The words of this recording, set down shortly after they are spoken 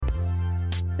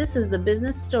This is the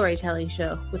Business Storytelling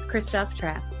Show with Christoph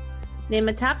Trapp. Name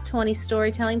a top 20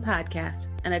 storytelling podcast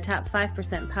and a top 5%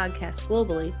 podcast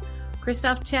globally.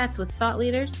 Christoph chats with thought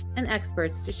leaders and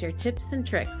experts to share tips and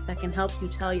tricks that can help you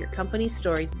tell your company's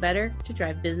stories better to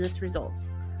drive business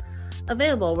results.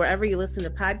 Available wherever you listen to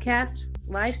podcasts,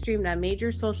 live streamed on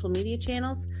major social media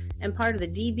channels, and part of the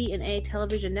DB&A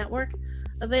television network.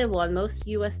 Available on most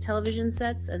U.S. television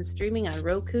sets and streaming on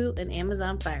Roku and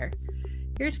Amazon Fire.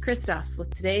 Here's Christoph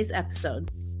with today's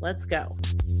episode. Let's go.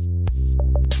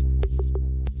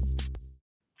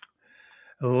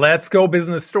 Let's go,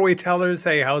 business storytellers.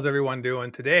 Hey, how's everyone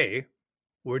doing today?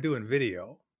 We're doing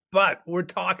video, but we're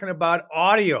talking about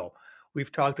audio.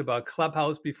 We've talked about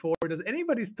Clubhouse before. Does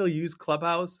anybody still use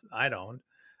Clubhouse? I don't.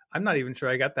 I'm not even sure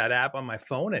I got that app on my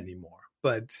phone anymore,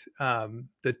 but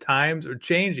the times are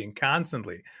changing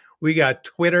constantly. We got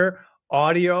Twitter,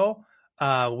 audio.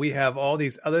 We have all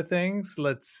these other things.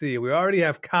 Let's see. We already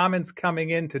have comments coming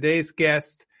in. Today's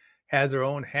guest has her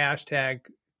own hashtag.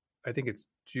 I think it's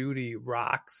Judy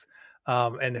Rocks.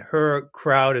 And her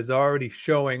crowd is already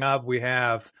showing up. We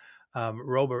have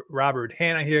Robert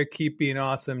Hanna here. Keep being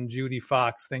awesome. Judy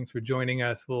Fox, thanks for joining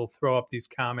us. We'll throw up these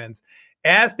comments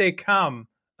as they come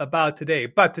about today.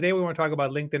 But today we want to talk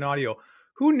about LinkedIn audio.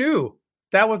 Who knew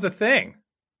that was a thing?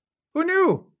 Who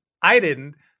knew? I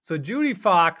didn't. So Judy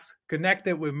Fox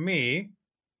connected with me,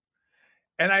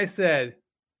 and I said,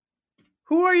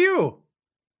 who are you?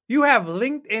 You have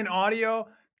LinkedIn audio?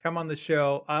 Come on the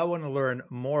show. I want to learn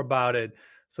more about it.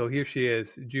 So here she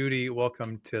is. Judy,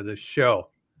 welcome to the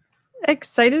show.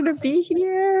 Excited to be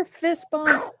here. Fist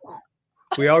bump.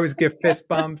 We always give fist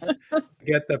bumps to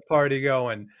get the party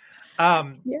going.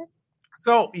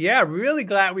 So, really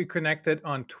glad we connected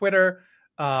on Twitter.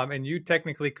 And you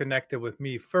technically connected with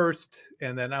me first.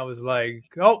 And then I was like,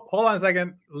 oh, hold on a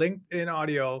second. LinkedIn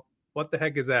audio. What the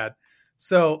heck is that?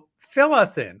 So fill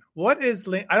us in. What is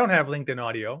I don't have LinkedIn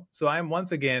audio. So I'm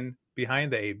once again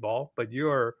behind the 8-ball, but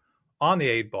you're on the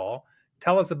 8-ball.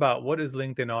 Tell us about what is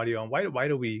LinkedIn audio and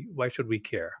why should we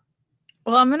care?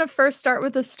 Well, I'm going to first start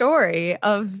with the story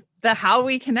of how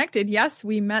we connected. Yes,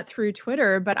 we met through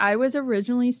Twitter, but I was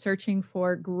originally searching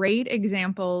for great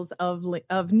examples of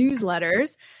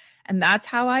newsletters, and that's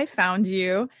how I found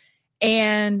you.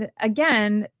 And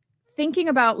again, thinking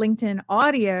about LinkedIn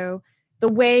audio,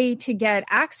 the way to get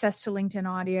access to LinkedIn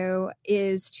audio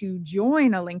is to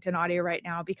join a LinkedIn audio right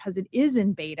now because it is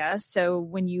in beta. So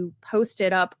when you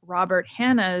posted up Robert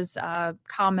Hanna's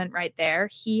comment right there,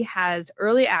 he has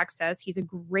early access. He's a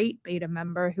great beta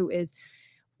member who is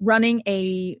running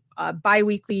a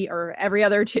bi-weekly or every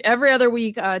other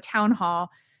week town hall.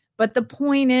 But the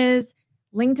point is,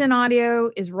 LinkedIn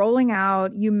audio is rolling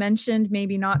out. You mentioned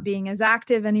maybe not being as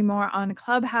active anymore on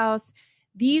Clubhouse.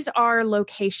 These are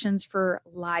locations for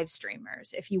live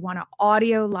streamers. If you want to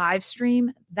audio live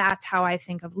stream, that's how I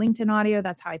think of LinkedIn audio.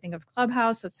 That's how I think of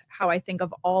Clubhouse. That's how I think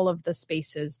of all of the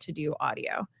spaces to do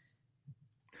audio.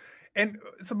 And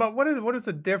so, but what is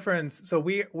the difference? So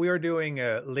we are doing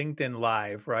a LinkedIn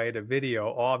Live, right? A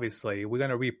video, obviously. We're going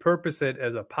to repurpose it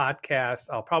as a podcast.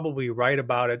 I'll probably write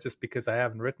about it just because I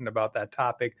haven't written about that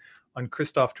topic on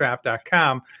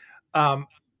ChristopHTrapp.com.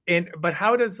 But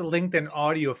how does the LinkedIn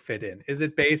audio fit in? Is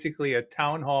it basically a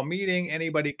town hall meeting?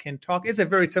 Anybody can talk? Is it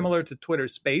very similar to Twitter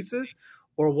Spaces,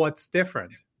 or what's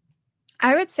different?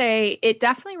 I would say it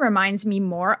definitely reminds me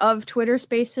more of Twitter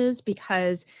Spaces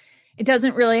because it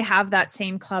doesn't really have that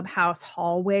same Clubhouse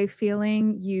hallway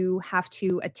feeling. You have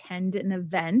to attend an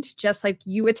event, just like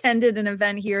you attended an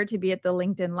event here to be at the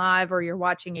LinkedIn Live, or you're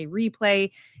watching a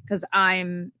replay because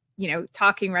I'm,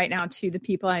 talking right now to the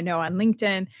people I know on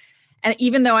LinkedIn. And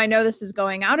even though I know this is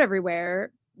going out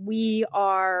everywhere, we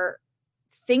are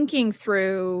thinking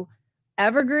through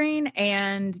evergreen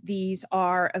and these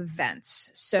are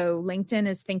events. So LinkedIn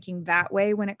is thinking that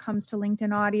way when it comes to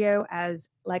LinkedIn audio, as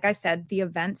like I said, the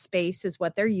event space is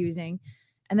what they're using.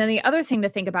 And then the other thing to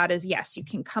think about is, yes, you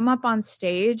can come up on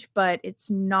stage, but it's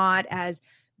not as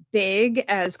big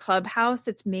as Clubhouse.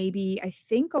 It's maybe, I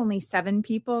think only 7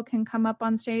 people can come up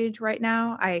on stage right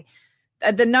now.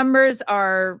 The numbers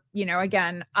are,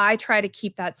 again, I try to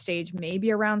keep that stage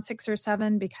maybe around 6 or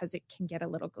 7 because it can get a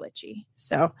little glitchy.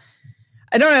 So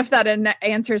I don't know if that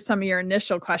answers some of your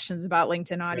initial questions about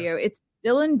LinkedIn audio. Yeah. It's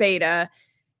still in beta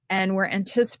and we're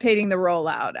anticipating the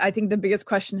rollout. I think the biggest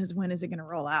question is, when is it going to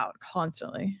roll out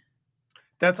constantly?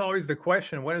 That's always the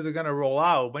question. When is it going to roll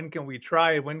out? When can we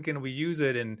try it? When can we use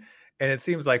it? And it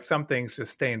seems like some things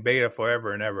just stay in beta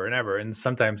forever and ever and ever. And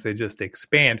sometimes they just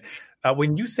expand.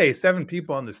 When you say 7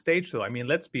 people on the stage, though, I mean,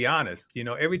 let's be honest.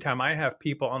 Every time I have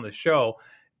people on the show,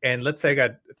 And let's say I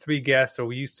got 3 guests, or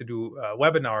we used to do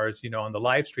webinars, on the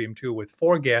live stream too with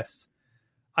 4 guests.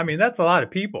 I mean, that's a lot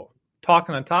of people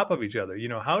talking on top of each other.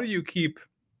 How do you keep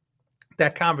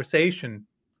that conversation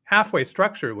halfway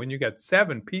structured when you got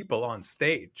 7 people on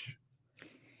stage?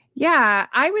 Yeah,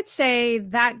 I would say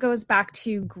that goes back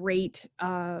to great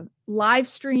live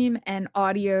stream and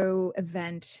audio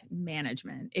event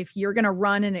management. If you're going to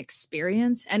run an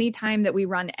experience, anytime that we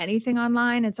run anything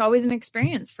online, it's always an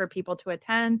experience for people to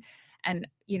attend and,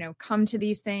 come to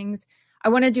these things. I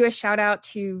want to do a shout out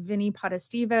to Vinny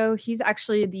Potestivo. He's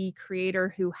actually the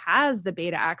creator who has the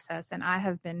beta access, and I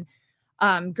have been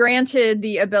granted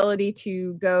the ability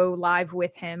to go live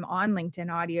with him on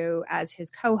LinkedIn Audio as his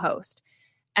co-host.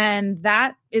 And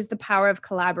that is the power of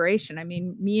collaboration. I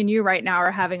mean, me and you right now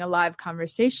are having a live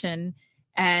conversation,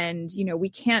 and, we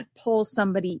can't pull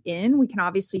somebody in. We can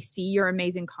obviously see your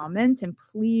amazing comments, and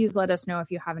please let us know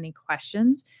if you have any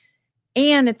questions.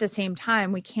 And at the same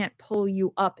time, we can't pull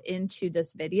you up into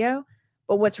this video.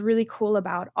 But what's really cool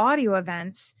about audio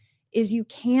events is you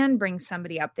can bring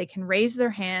somebody up. They can raise their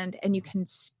hand and you can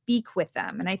speak with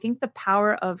them. And I think the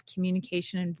power of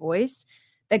communication and voice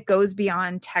that goes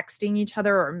beyond texting each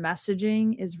other or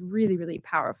messaging is really, really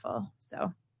powerful.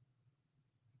 So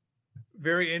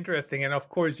very interesting. And of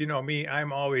course, me,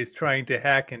 I'm always trying to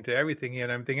hack into everything.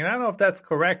 And I'm thinking, I don't know if that's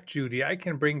correct, Judy. I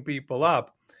can bring people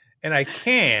up, and I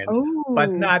can,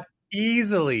 but not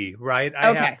easily, right?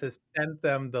 I have to send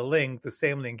them the link, the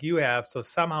same link you have. So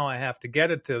somehow I have to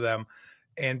get it to them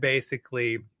and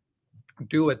basically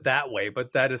do it that way.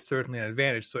 But that is certainly an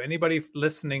advantage. So anybody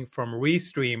listening from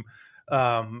Restream,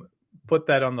 put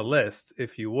that on the list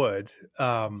if you would.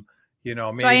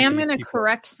 Maybe so I am going to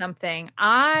correct something.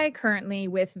 I currently,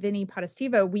 with Vinny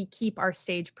Potestivo, we keep our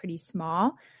stage pretty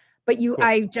small, but cool.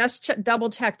 I just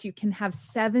double checked. You can have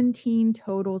 17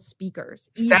 total speakers.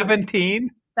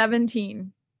 17?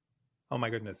 17. Oh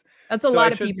my goodness. That's a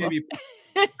lot of people.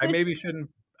 I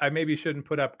maybe shouldn't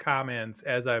put up comments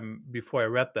before I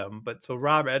read them. But so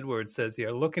Rob Edwards says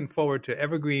here, looking forward to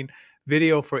evergreen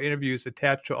video for interviews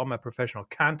attached to all my professional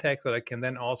contacts that I can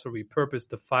then also repurpose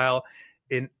the file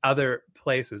in other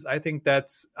places. I think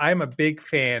I'm a big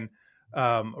fan,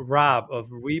 Rob, of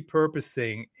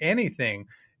repurposing anything.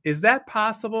 Is that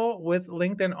possible with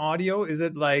LinkedIn Audio? Is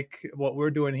it like what we're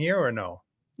doing here or no?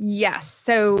 Yes.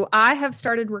 So I have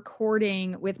started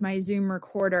recording with my Zoom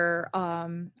recorder.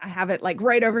 I have it like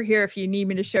right over here if you need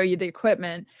me to show you the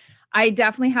equipment. I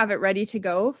definitely have it ready to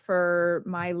go for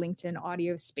my LinkedIn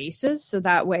Audio spaces. So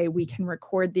that way we can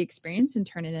record the experience and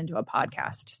turn it into a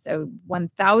podcast. So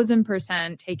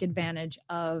 1000% take advantage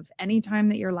of any time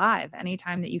that you're live,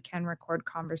 anytime that you can record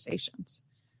conversations.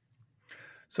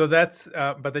 So that's,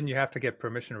 but then you have to get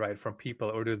permission, right, from people,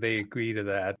 or do they agree to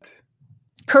that?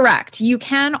 Correct. You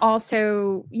can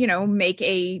also, make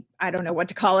I don't know what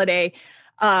to call it,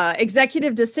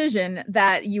 executive decision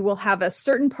that you will have a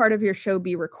certain part of your show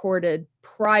be recorded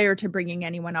prior to bringing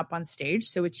anyone up on stage.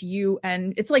 So it's you,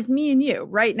 and it's like me and you.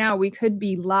 Right now, we could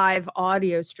be live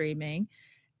audio streaming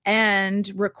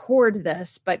and record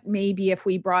this, but maybe if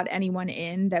we brought anyone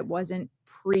in that wasn't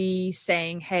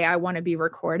saying, hey, I want to be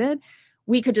recorded,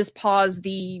 we could just pause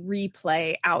the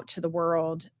replay out to the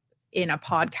world in a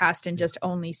podcast and just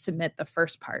only submit the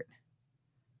first part.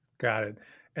 Got it.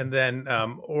 And then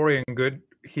Orion Good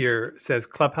here says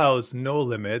Clubhouse no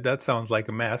limit. That sounds like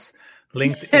a mess.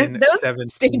 LinkedIn those 17.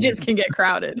 Stages can get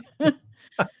crowded.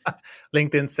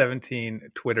 LinkedIn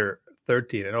 17, Twitter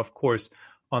 13. And of course,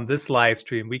 on this live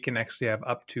stream, we can actually have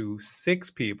up to 6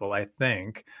 people, I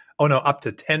think. Oh, no, up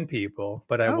to 10 people.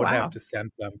 But I would have to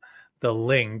send them the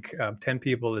link. 10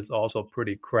 people is also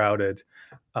pretty crowded,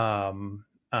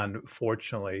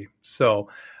 unfortunately. So,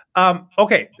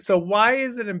 okay. So why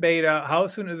is it in beta? How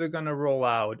soon is it going to roll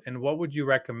out? And what would you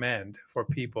recommend for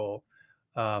people,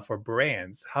 for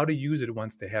brands, how to use it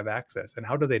once they have access? And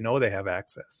how do they know they have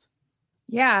access?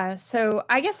 Yeah. So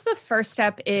I guess the first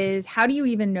step is, how do you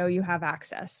even know you have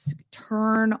access?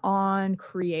 Turn on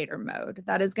creator mode.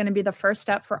 That is going to be the first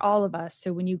step for all of us.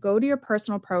 So when you go to your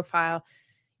personal profile,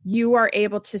 you are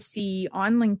able to see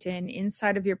on LinkedIn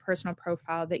inside of your personal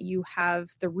profile that you have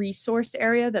the resource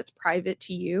area that's private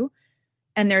to you.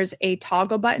 And there's a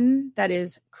toggle button that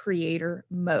is creator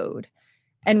mode.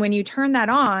 And when you turn that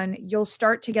on, you'll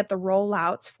start to get the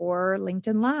rollouts for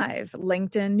LinkedIn Live,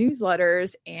 LinkedIn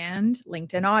newsletters, and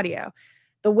LinkedIn Audio.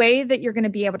 The way that you're going to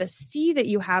be able to see that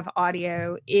you have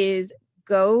audio is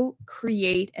go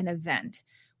create an event.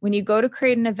 When you go to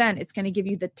create an event, it's going to give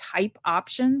you the type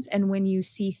options. And when you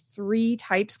see 3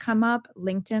 types come up,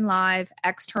 LinkedIn Live,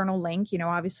 external link,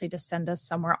 obviously to send us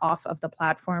somewhere off of the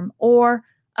platform, or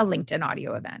a LinkedIn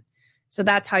Audio event. So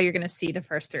that's how you're going to see the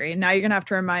first 3. And now you're going to have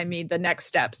to remind me the next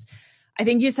steps. I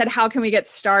think you said, how can we get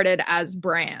started as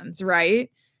brands,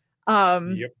 right?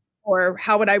 Yep. Or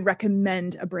how would I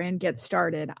recommend a brand get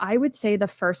started? I would say the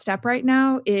first step right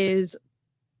now is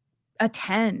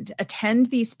attend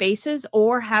these spaces,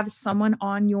 or have someone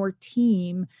on your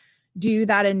team do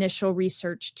that initial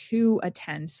research to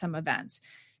attend some events,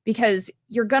 because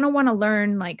you're going to want to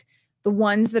learn like the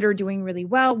ones that are doing really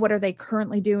well. What are they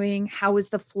currently doing? How is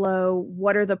the flow?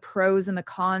 What are the pros and the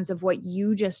cons of what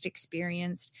you just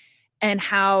experienced? And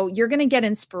how you're going to get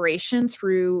inspiration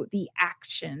through the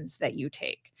actions that you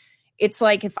take. It's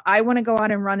like, if I want to go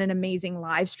out and run an amazing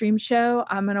live stream show,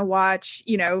 I'm going to watch,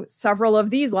 several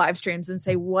of these live streams and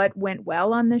say, what went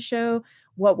well on the show?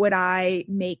 What would I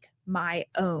make my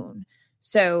own?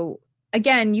 So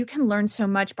again, you can learn so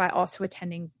much by also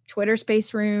attending Twitter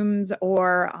space rooms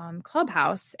or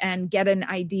Clubhouse and get an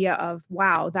idea of,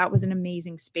 wow, that was an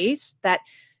amazing space that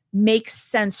makes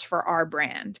sense for our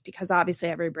brand, because obviously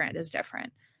every brand is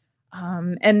different.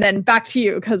 And then back to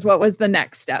you, because what was the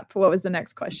next step? What was the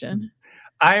next question?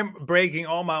 I'm breaking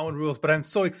all my own rules, but I'm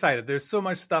so excited. There's so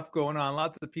much stuff going on,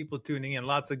 lots of people tuning in,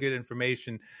 lots of good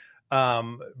information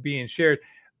being shared.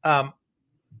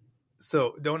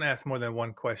 So don't ask more than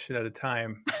one question at a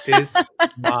time is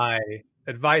my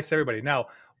advice to everybody. Now,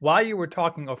 while you were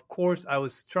talking, of course, I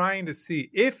was trying to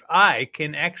see if I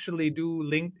can actually do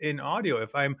LinkedIn audio.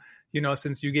 If I'm,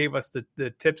 since you gave us the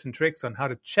tips and tricks on how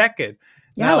to check it.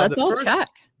 Yeah, now, let's all check.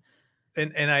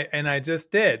 And I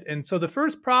just did. And so the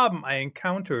first problem I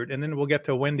encountered, and then we'll get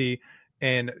to Wendy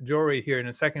and Jory here in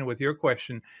a second with your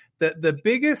question. The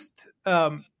biggest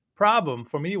problem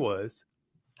for me was,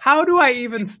 how do I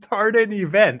even start an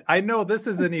event? I know this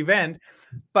is an event,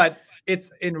 but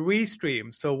it's in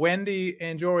Restream. So Wendy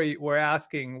and Jory were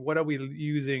asking, what are we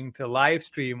using to live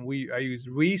stream? I use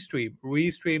Restream,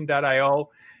 restream.io.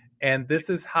 And this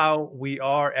is how we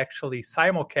are actually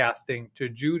simulcasting to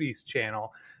Judy's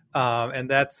channel. And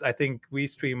that's, I think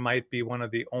Restream might be one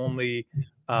of the only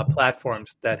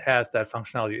platforms that has that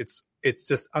functionality. It's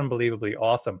just unbelievably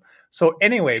awesome. So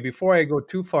anyway, before I go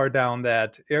too far down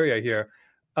that area here,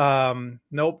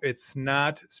 nope, it's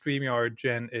not StreamYard,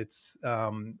 Jen. It's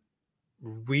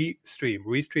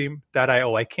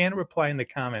restream.io. I can't reply in the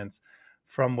comments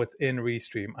from within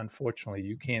Restream. Unfortunately,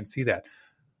 you can't see that.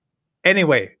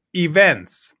 Anyway,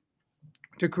 events.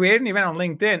 To create an event on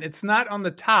LinkedIn, it's not on the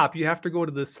top. You have to go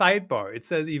to the sidebar. It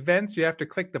says events. You have to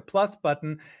click the plus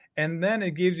button, and then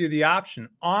it gives you the option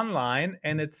online,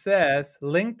 and it says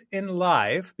LinkedIn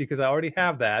Live, because I already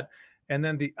have that. And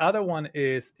then the other one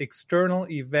is external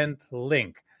event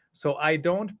link. So I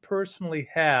don't personally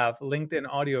have LinkedIn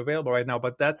audio available right now,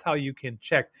 but that's how you can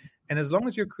check. And as long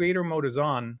as your creator mode is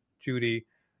on, Judy,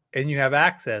 and you have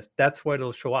access, that's where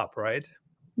it'll show up, right?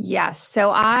 Yes.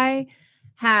 So I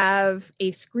have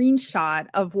a screenshot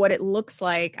of what it looks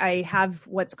like. I have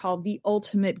what's called the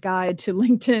ultimate guide to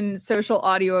LinkedIn social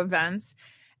audio events.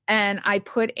 And I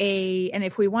put and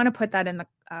if we want to put that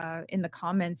in the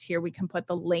comments here, we can put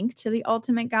the link to the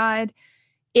ultimate guide.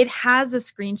 It has a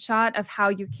screenshot of how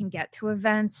you can get to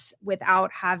events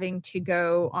without having to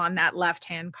go on that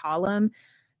left-hand column.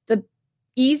 The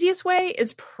easiest way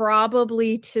is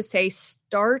probably to say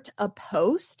start a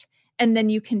post, and then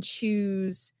you can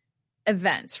choose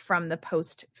events from the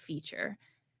post feature.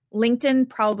 LinkedIn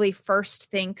probably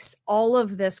first thinks all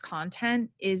of this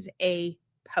content is a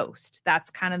post.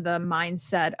 That's kind of the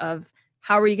mindset of,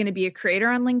 how are you going to be a creator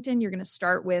on LinkedIn? You're going to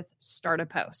start with start a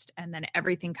post, and then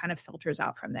everything kind of filters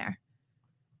out from there.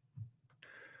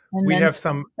 And we have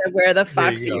some. Where the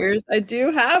fox ears? I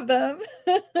do have them.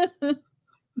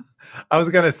 I was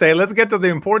going to say, let's get to the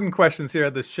important questions here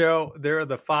at the show. There are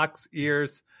the fox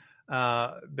ears.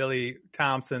 Billy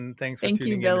Thompson, thanks for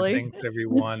tuning in. Billy. Thanks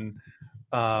everyone.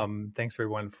 Thanks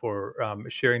everyone for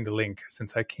sharing the link,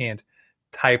 since I can't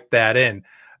type that in.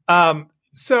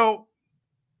 So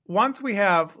once we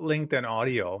have LinkedIn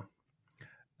audio,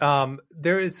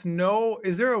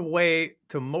 is there a way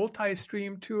to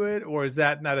multi-stream to it, or is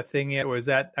that not a thing yet? Or is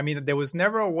that, there was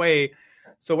never a way.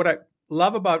 So what I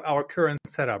love about our current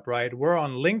setup, right? We're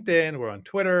on LinkedIn, we're on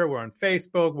Twitter, we're on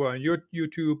Facebook, we're on your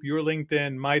YouTube, your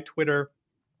LinkedIn, my Twitter.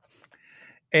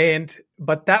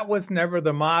 But that was never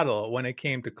the model when it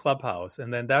came to Clubhouse.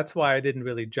 And then that's why I didn't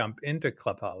really jump into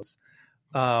Clubhouse.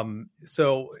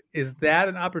 So is that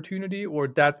an opportunity, or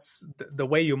that's the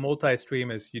way you multi-stream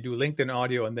is you do LinkedIn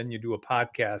audio and then you do a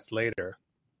podcast later?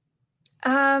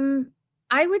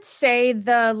 I would say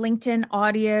the LinkedIn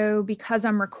audio, because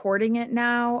I'm recording it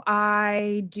now,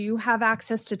 I do have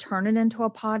access to turn it into a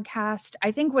podcast.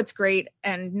 I think what's great,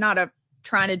 and not a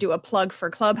trying to do a plug for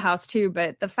Clubhouse too,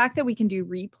 but the fact that we can do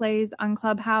replays on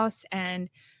Clubhouse, and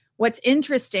what's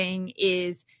interesting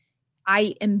is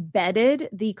I embedded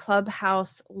the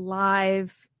Clubhouse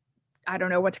live, I don't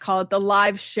know what to call it, the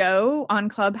live show on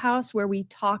Clubhouse where we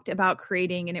talked about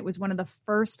creating, and it was one of the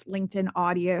first LinkedIn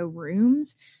audio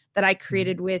rooms that I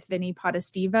created with Vinny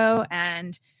Potestivo,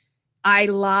 and I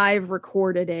live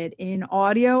recorded it in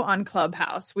audio on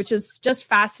Clubhouse, which is just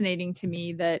fascinating to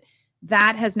me that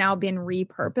has now been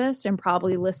repurposed and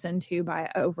probably listened to by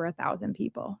over 1,000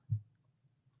 people.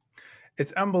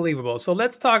 It's unbelievable. So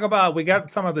let's talk about, we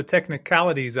got some of the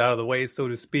technicalities out of the way, so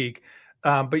to speak.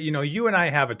 But, you and I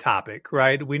have a topic,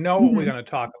 right? We know what we're going to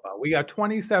talk about. We got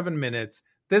 27 minutes.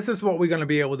 This is what we're going to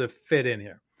be able to fit in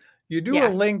here. You do a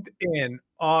LinkedIn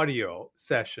audio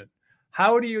session.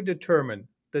 How do you determine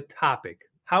the topic?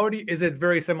 Is it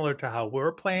very similar to how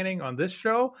we're planning on this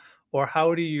show? Or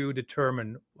how do you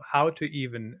determine how to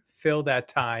even fill that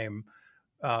time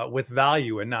with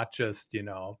value and not just,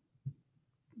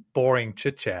 boring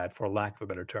chit chat, for lack of a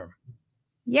better term?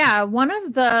 Yeah, one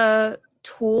of the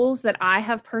tools that I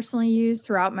have personally used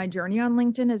throughout my journey on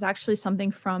LinkedIn is actually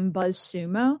something from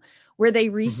BuzzSumo, where they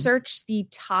researched the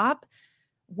top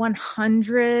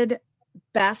 100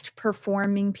 best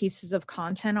performing pieces of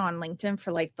content on LinkedIn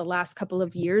for like the last couple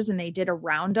of years. And they did a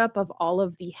roundup of all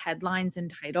of the headlines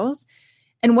and titles.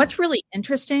 And what's really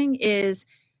interesting is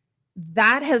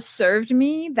that has served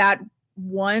me, that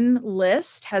one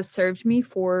list has served me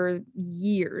for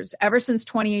years, ever since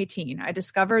 2018. I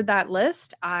discovered that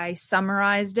list, I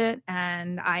summarized it,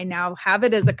 and I now have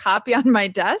it as a copy on my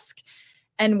desk.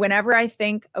 And whenever I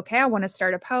think, okay, I want to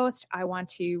start a post, I want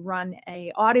to run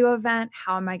an audio event,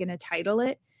 how am I going to title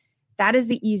it? That is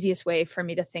the easiest way for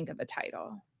me to think of a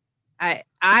title. I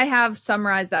have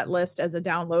summarized that list as a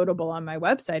downloadable on my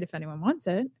website if anyone wants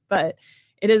it, but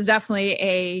it is definitely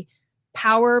a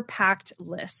power-packed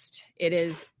list.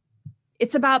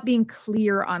 It's about being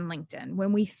clear on LinkedIn.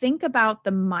 When we think about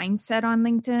the mindset on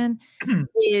LinkedIn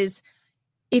is,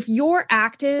 if you're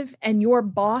active and your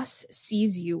boss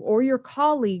sees you or your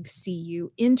colleagues see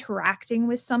you interacting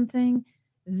with something,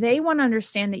 they want to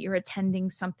understand that you're attending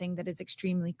something that is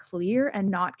extremely clear and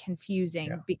not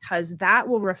confusing, because that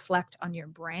will reflect on your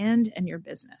brand and your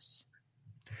business.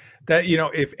 That,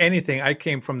 if anything, I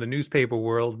came from the newspaper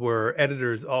world where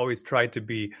editors always tried to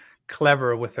be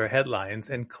clever with their headlines,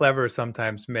 and clever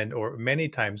sometimes meant, or many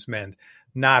times meant,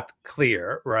 not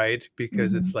clear, right?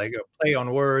 Because it's like a play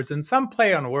on words, and some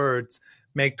play on words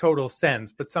make total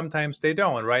sense, but sometimes they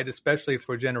don't, right? Especially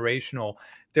for generational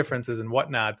differences and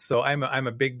whatnot. So I'm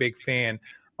a big fan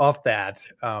of that.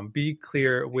 Be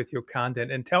clear with your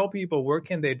content and tell people, where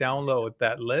can they download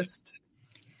that list?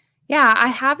 Yeah, I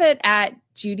have it at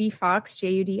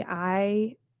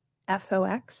JudyFox,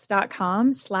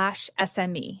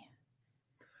 JudyIFox.com/SME.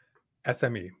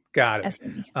 SME. Got it.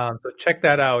 SME. So check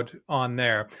that out on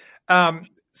there.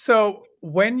 So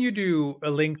when you do a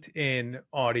LinkedIn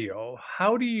audio,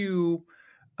 how do you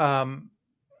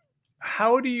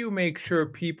make sure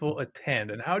people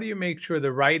attend, and how do you make sure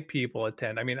the right people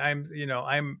attend? I mean, I'm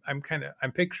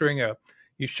picturing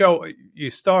you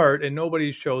start and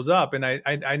nobody shows up. And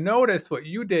I noticed what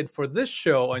you did for this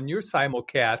show on your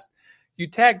simulcast. You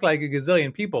tagged like a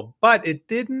gazillion people, but it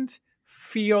didn't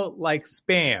feel like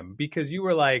spam, because you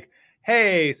were like,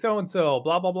 hey, so-and-so,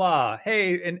 blah, blah, blah.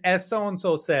 Hey, and as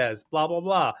so-and-so says, blah, blah,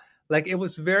 blah. Like, it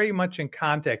was very much in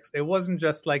context. It wasn't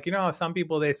just like, some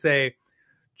people, they say,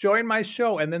 join my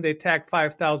show, and then they tag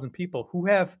 5,000 people who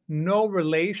have no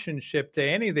relationship to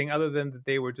anything other than that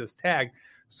they were just tagged.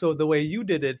 So the way you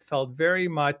did it felt very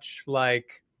much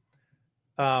like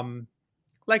a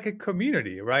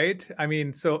community, right? I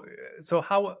mean, so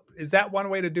how is that one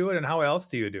way to do it, and how else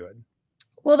do you do it?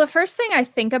 Well, the first thing I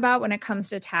think about when it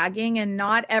comes to tagging, and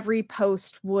not every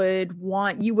post would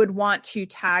want to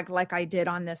tag like I did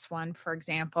on this one, for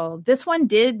example. This one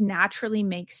did naturally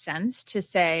make sense to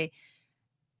say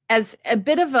as a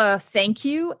bit of a thank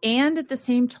you, and at the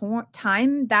same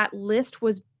time, that list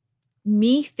was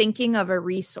me thinking of a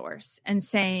resource and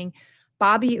saying,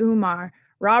 Bobby Umar,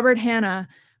 Robert Hanna,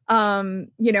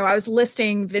 I was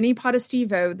listing Vinny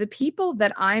Potestivo, the people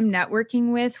that I'm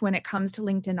networking with when it comes to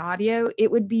LinkedIn audio. It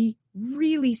would be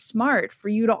really smart for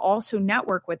you to also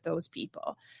network with those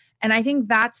people. And I think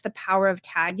that's the power of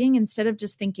tagging. Instead of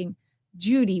just thinking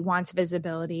Judy wants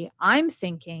visibility, I'm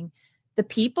thinking the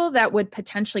people that would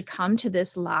potentially come to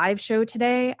this live show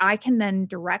today, I can then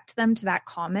direct them to that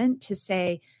comment to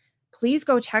say, please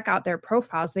go check out their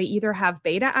profiles. They either have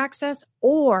beta access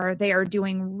or they are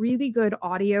doing really good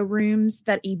audio rooms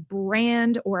that a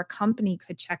brand or a company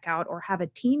could check out or have a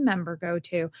team member go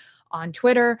to on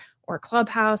Twitter or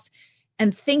Clubhouse,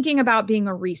 and thinking about being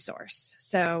a resource.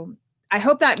 So I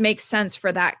hope that makes sense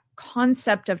for that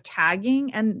concept of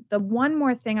tagging. And the one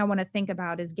more thing I want to think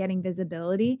about is getting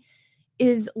visibility.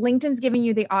 Is LinkedIn's giving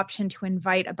you the option to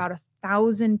invite about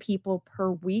 1,000 people per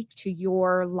week to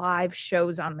your live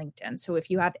shows on LinkedIn. So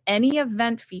if you have any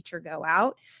event feature go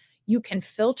out, you can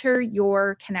filter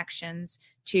your connections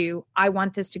to, I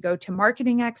want this to go to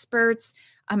marketing experts.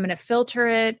 I'm going to filter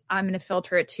it. I'm going to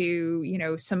filter it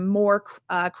to, some more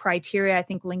criteria. I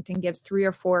think LinkedIn gives 3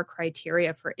 or 4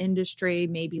 criteria for industry,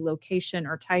 maybe location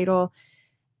or title.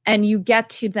 And you get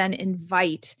to then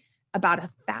invite about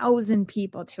 1,000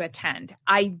 people to attend.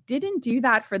 I didn't do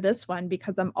that for this one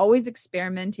because I'm always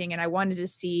experimenting, and I wanted to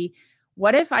see,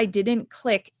 what if I didn't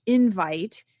click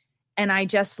invite and I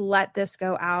just let this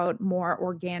go out more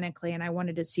organically, and I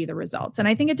wanted to see the results. And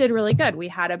I think it did really good. We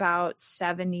had about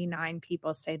 79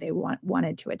 people say they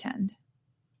wanted to attend.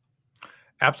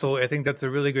 Absolutely. I think that's a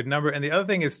really good number. And the other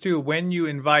thing is, too, when you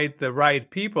invite the right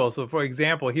people. So, for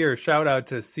example, here, shout out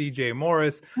to CJ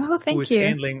Morris, who is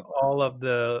handling all of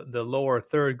the lower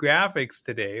third graphics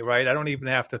today, right? I don't even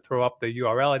have to throw up the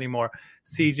URL anymore.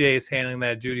 CJ is handling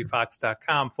that,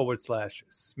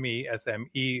 judyfox.com/SME,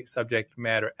 SME, subject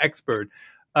matter expert.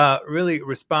 Really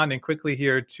responding quickly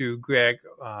here to Greg.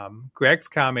 Greg's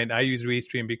comment, I use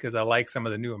Restream because I like some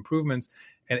of the new improvements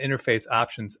and interface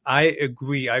options. I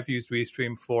agree. I've used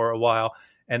Restream for a while,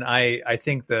 and I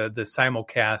think the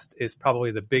simulcast is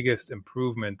probably the biggest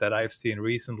improvement that I've seen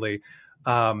recently.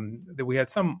 We had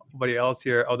somebody else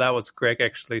here. Oh, that was Greg,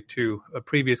 actually, too. A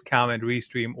previous comment,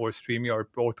 Restream or StreamYard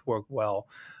both work well.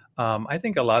 I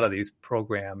think a lot of these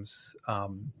programs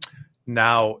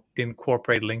now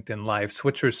incorporate LinkedIn Live.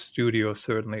 Switcher Studio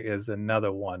certainly is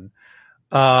another one.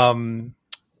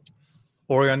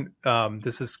 Orion,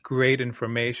 this is great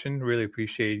information. Really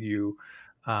appreciate you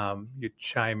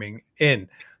chiming in.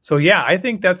 So yeah, I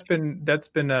think that's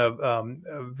been a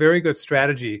very good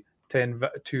strategy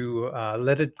to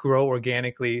let it grow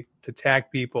organically, to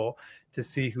tag people, to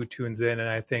see who tunes in, and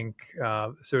I think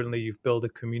certainly you've built a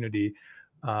community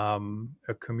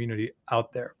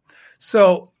out there.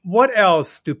 So what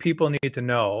else do people need to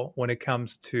know when it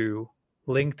comes to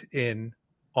LinkedIn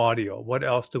audio? What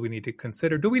else do we need to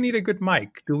consider? Do we need a good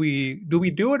mic? Do we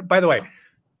do it? By the way,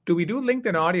 do we do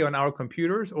LinkedIn audio on our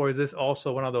computers, or is this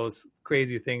also one of those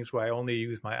crazy things where I only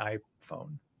use my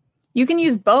iPhone? You can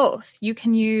use both. You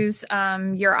can use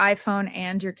your iPhone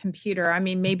and your computer. I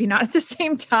mean, maybe not at the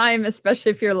same time,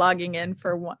 especially if you're logging in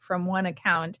from one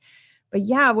account. But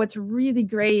yeah, what's really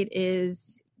great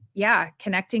is,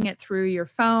 connecting it through your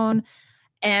phone,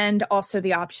 and also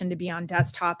the option to be on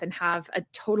desktop and have a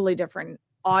totally different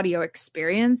audio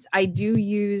experience. I do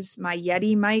use my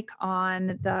Yeti mic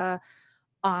on the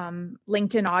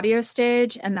LinkedIn audio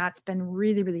stage, and that's been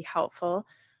really, really helpful.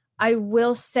 I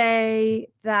will say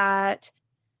that,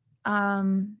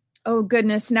 oh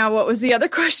goodness, now what was the other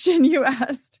question you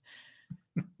asked?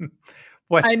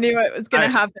 I knew it was going to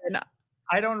happen.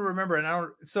 I don't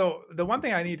remember. So the one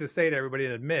thing I need to say to everybody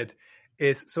and admit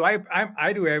is, so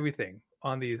I do everything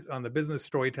on the business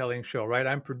storytelling show, right?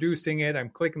 I'm producing it. I'm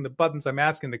clicking the buttons. I'm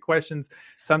asking the questions,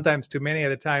 sometimes too many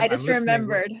at a time. I just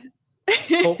remembered.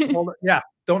 Hold on. Yeah.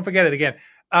 Don't forget it again.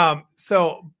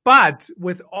 But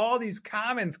with all these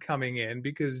comments coming in,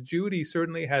 because Judy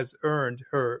certainly has earned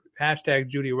her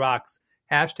 #JudyRocks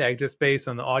hashtag just based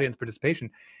on the audience participation,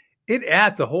 it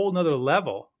adds a whole nother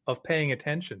level of paying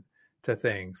attention to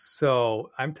things.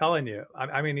 So I'm telling you,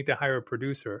 I may need to hire a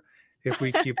producer if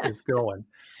we keep this going.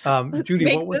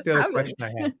 Judy, what was the other question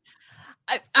I had?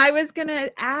 I was going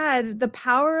to add the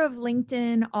power of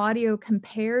LinkedIn audio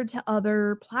compared to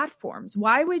other platforms.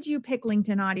 Why would you pick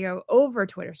LinkedIn audio over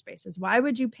Twitter Spaces? Why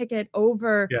would you pick it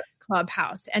over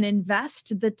Clubhouse and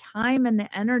invest the time and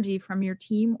the energy from your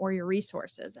team or your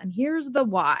resources? And here's the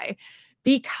why.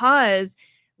 Because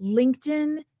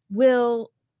LinkedIn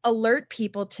will alert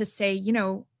people to say,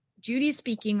 Judy's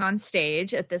speaking on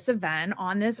stage at this event,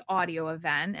 on this audio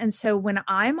event. And so when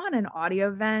I'm on an audio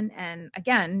event, and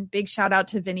again, big shout out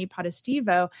to Vinny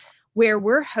Potestivo, where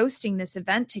we're hosting this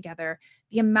event together,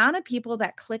 the amount of people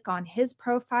that click on his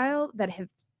profile that have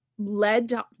led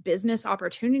to business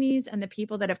opportunities, and the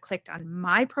people that have clicked on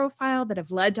my profile that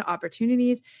have led to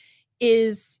opportunities,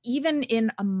 is, even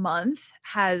in a month,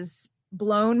 has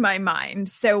blown my mind.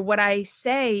 So what I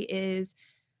say is,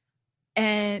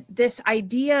 and this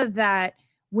idea that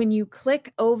when you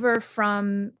click over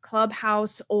from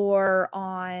Clubhouse or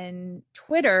on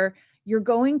Twitter, you're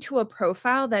going to a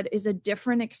profile that is a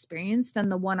different experience than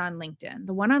the one on LinkedIn.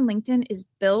 The one on LinkedIn is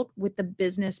built with the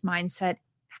business mindset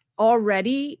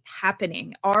already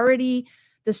happening, already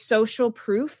the social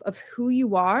proof of who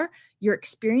you are. Your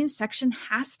experience section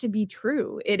has to be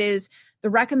true. It is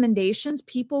the recommendations.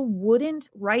 People wouldn't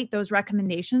write those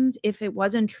recommendations if it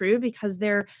wasn't true, because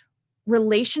their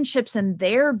relationships and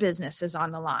their business is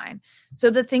on the line. So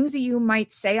the things that you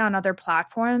might say on other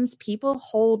platforms, people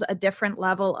hold a different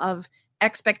level of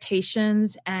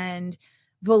expectations and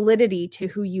validity to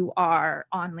who you are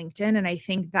on LinkedIn. And I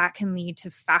think that can lead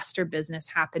to faster business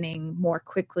happening more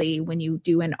quickly when you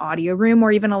do an audio room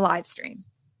or even a live stream.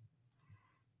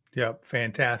 Yep,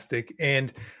 fantastic.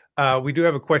 And we do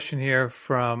have a question here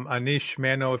from Anish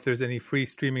Mano, if there's any free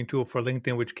streaming tool for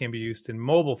LinkedIn which can be used in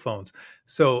mobile phones.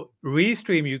 So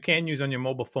Restream you can use on your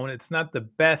mobile phone. It's not the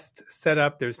best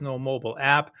setup. There's no mobile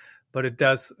app, but it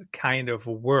does kind of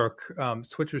work.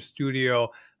 Switcher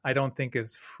Studio, I don't think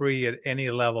is free at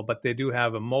any level, but they do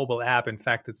have a mobile app. In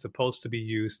fact, it's supposed to be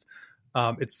used.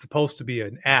 It's supposed to be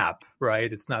an app,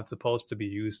 right? It's not supposed to be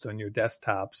used on your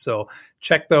desktop. So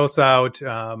check those out.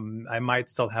 I might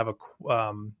still have a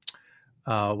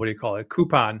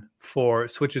coupon for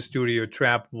Switcher Studio.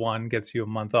 Trap 1 gets you a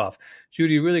month off.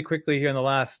 Judy, really quickly here in the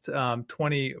last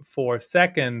 24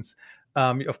 seconds,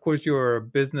 of course, you're a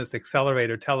business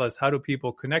accelerator. Tell us, how do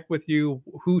people connect with you?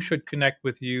 Who should connect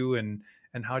with you, and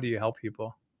how do you help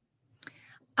people?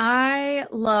 I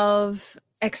love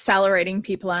accelerating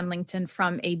people on LinkedIn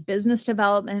from a business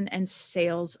development and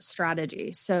sales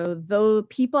strategy. So the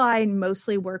people I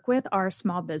mostly work with are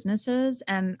small businesses,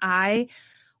 and I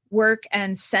work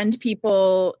and send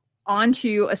people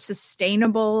onto a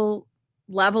sustainable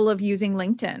level of using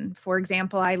LinkedIn. For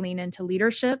example, I lean into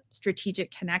leadership, strategic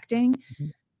connecting,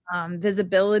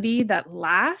 visibility that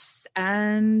lasts,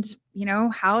 and,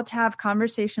 how to have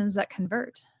conversations that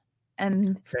convert.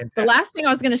 And fantastic. The last thing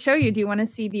I was going to show you, do you want to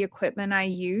see the equipment I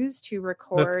use to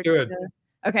record? Let's do it.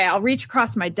 Okay, I'll reach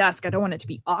across my desk. I don't want it to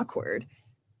be awkward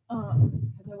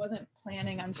because I wasn't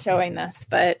planning on showing this,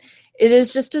 but it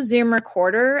is just a Zoom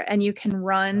recorder, and you can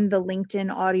run the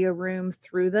LinkedIn audio room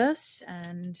through this,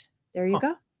 and there you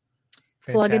go.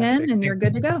 Fantastic. Plug it in and you're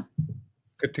good to go.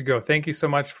 Good to go. Thank you so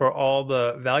much for all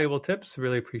the valuable tips.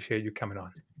 Really appreciate you coming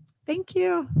on. Thank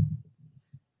you.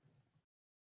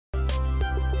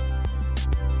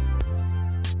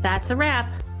 That's a wrap.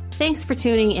 Thanks for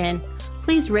tuning in.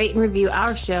 Please rate and review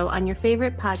our show on your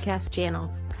favorite podcast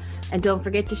channels. And don't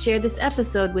forget to share this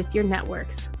episode with your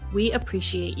networks. We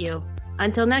appreciate you.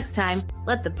 Until next time,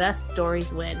 let the best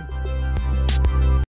stories win.